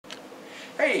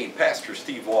Hey, Pastor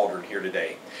Steve Waldron here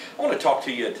today. I want to talk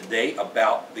to you today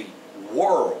about the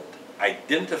world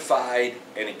identified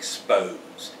and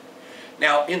exposed.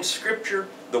 Now, in Scripture,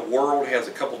 the world has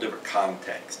a couple different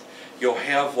contexts. You'll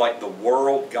have like the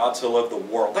world, God so loved the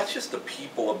world. That's just the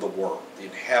people of the world, the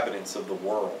inhabitants of the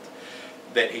world,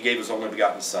 that He gave His only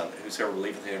begotten Son, that whosoever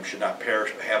believeth in Him should not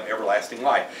perish but have everlasting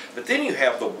life. But then you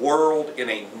have the world in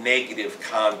a negative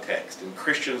context, and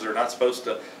Christians are not supposed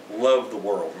to love the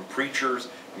world. And preachers,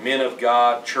 men of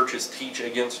God, churches teach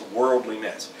against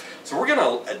worldliness. So we're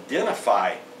going to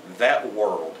identify that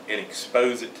world and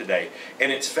expose it today.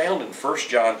 And it's found in 1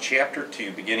 John chapter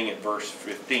 2, beginning at verse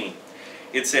 15.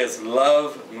 It says,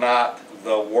 "Love not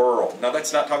the world." Now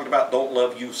that's not talking about don't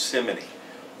love Yosemite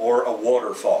or a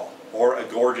waterfall or a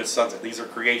gorgeous sunset. These are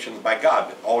creations by God,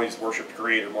 but always worship the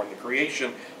Creator more than the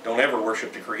creation. Don't ever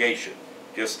worship the creation.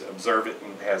 Just observe it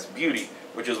and it has beauty,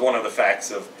 which is one of the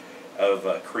facts of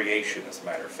creation, as a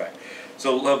matter of fact.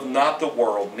 So love not the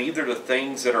world, neither the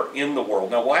things that are in the world.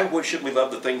 Now why should we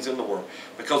love the things in the world?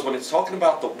 Because when it's talking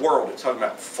about the world, it's talking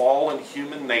about fallen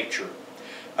human nature,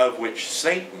 of which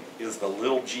Satan is the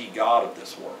little g god of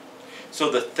this world. So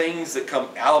the things that come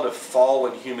out of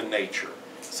fallen human nature,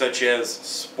 such as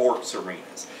sports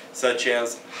arenas, such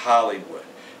as Hollywood,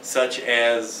 such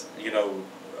as,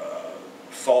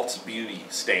 false beauty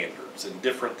standards and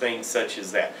different things such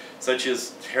as that, such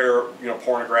as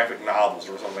pornographic novels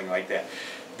or something like that.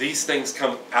 These things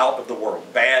come out of the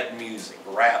world. Bad music,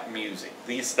 rap music,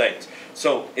 these things.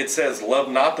 So it says, love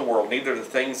not the world, neither the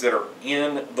things that are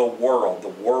in the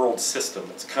world system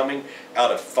that's coming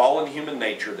out of fallen human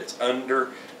nature that's under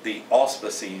the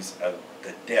auspices of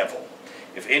the devil.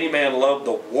 If any man love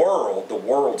the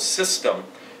world system,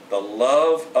 the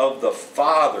love of the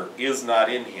Father is not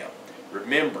in him.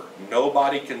 Remember,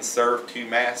 nobody can serve two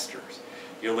masters.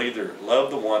 You'll either love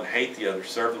the one, hate the other,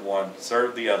 serve the one,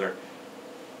 serve the other.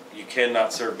 You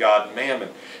cannot serve God and mammon.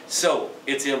 So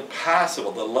it's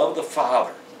impossible. The love of the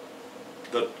Father,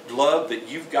 the love that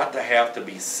you've got to have to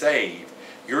be saved,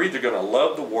 you're either going to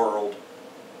love the world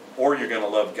or you're going to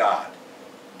love God.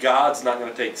 God's not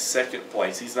going to take second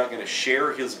place. He's not going to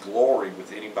share His glory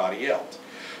with anybody else.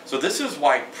 So this is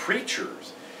why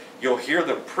preachers, you'll hear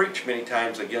them preach many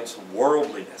times against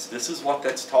worldliness. This is what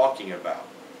that's talking about.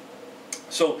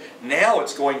 So now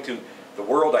it's going to the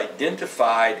world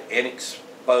identified and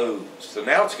exposed. So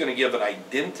now it's going to give an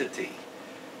identity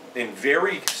in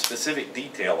very specific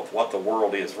detail of what the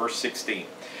world is. Verse 16.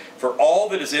 For all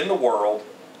that is in the world,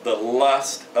 the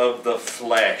lust of the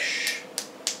flesh.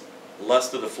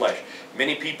 Lust of the flesh.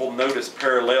 Many people notice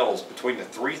parallels between the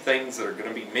three things that are going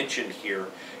to be mentioned here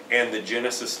and the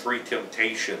Genesis 3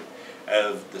 temptation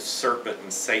of the serpent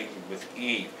and Satan with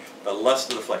Eve. The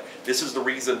lust of the flesh. This is the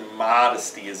reason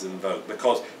modesty is invoked,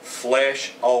 because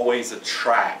flesh always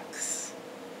attracts.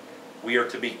 We are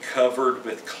to be covered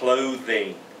with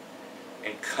clothing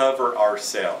and cover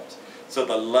ourselves. So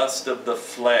the lust of the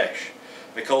flesh,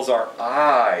 because our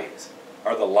eyes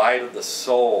are the light of the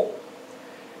soul.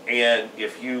 And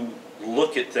if you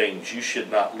look at things you should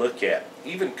not look at,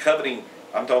 even coveting,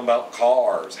 I'm talking about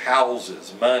cars,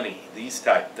 houses, money, these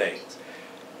type things.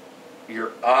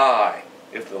 Your eye,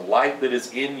 if the light that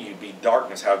is in you be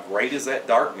darkness, how great is that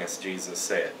darkness, Jesus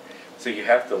said. So you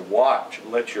have to watch,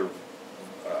 let your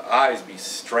eyes be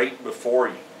straight before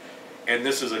you. And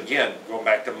this is, again, going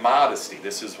back to modesty.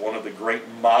 This is one of the great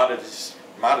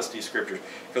modesty scriptures,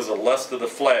 because the lust of the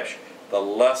flesh, the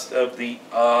lust of the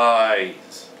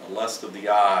eyes, the lust of the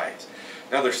eyes.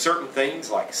 Now there's certain things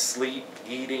like sleep,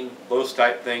 eating, those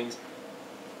type things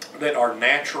that are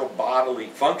natural bodily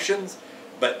functions,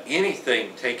 but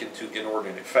anything taken to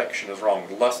inordinate affection is wrong.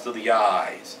 The lust of the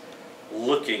eyes,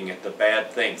 looking at the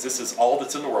bad things. This is all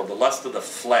that's in the world. The lust of the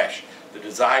flesh, the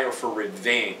desire for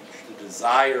revenge, the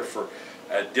desire for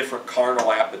different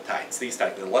carnal appetites, these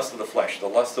types. The lust of the flesh, the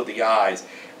lust of the eyes,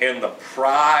 and the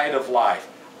pride of life.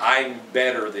 I'm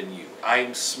better than you.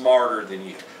 I'm smarter than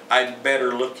you. I'm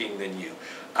better looking than you.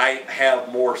 I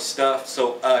have more stuff,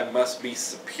 so I must be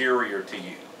superior to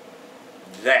you.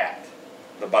 That,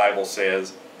 the Bible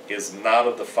says, is not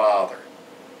of the Father,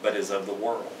 but is of the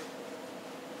world.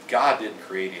 God didn't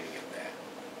create any of that.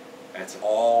 That's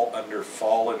all under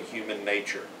fallen human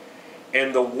nature.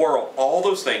 And the world, all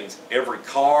those things, every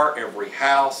car, every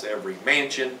house, every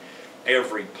mansion,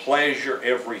 every pleasure,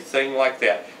 everything like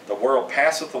that, the world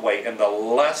passeth away, and the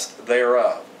lust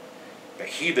thereof. But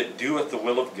he that doeth the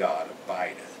will of God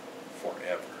abideth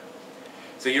forever.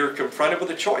 So you're confronted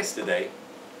with a choice today.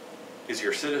 Is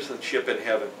your citizenship in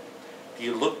heaven? Do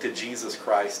you look to Jesus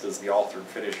Christ as the author and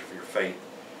finisher of your faith?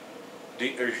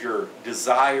 Is your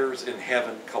desires in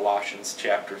heaven, Colossians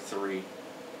chapter 3?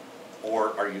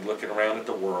 Or are you looking around at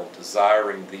the world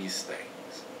desiring these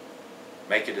things?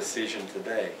 Make a decision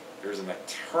today. There's an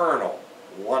eternal,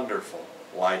 wonderful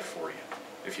life for you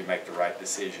if you make the right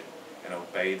decision and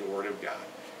obey the Word of God.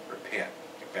 Repent.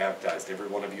 Get baptized, every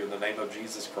one of you, in the name of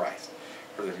Jesus Christ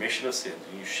for the remission of sins,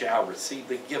 and you shall receive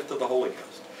the gift of the Holy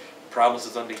Ghost.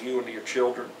 Promises unto you and to your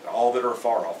children, all that are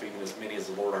far off, even as many as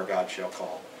the Lord our God shall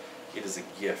call. It is a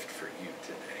gift for you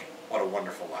today. What a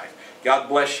wonderful life. God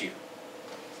bless you.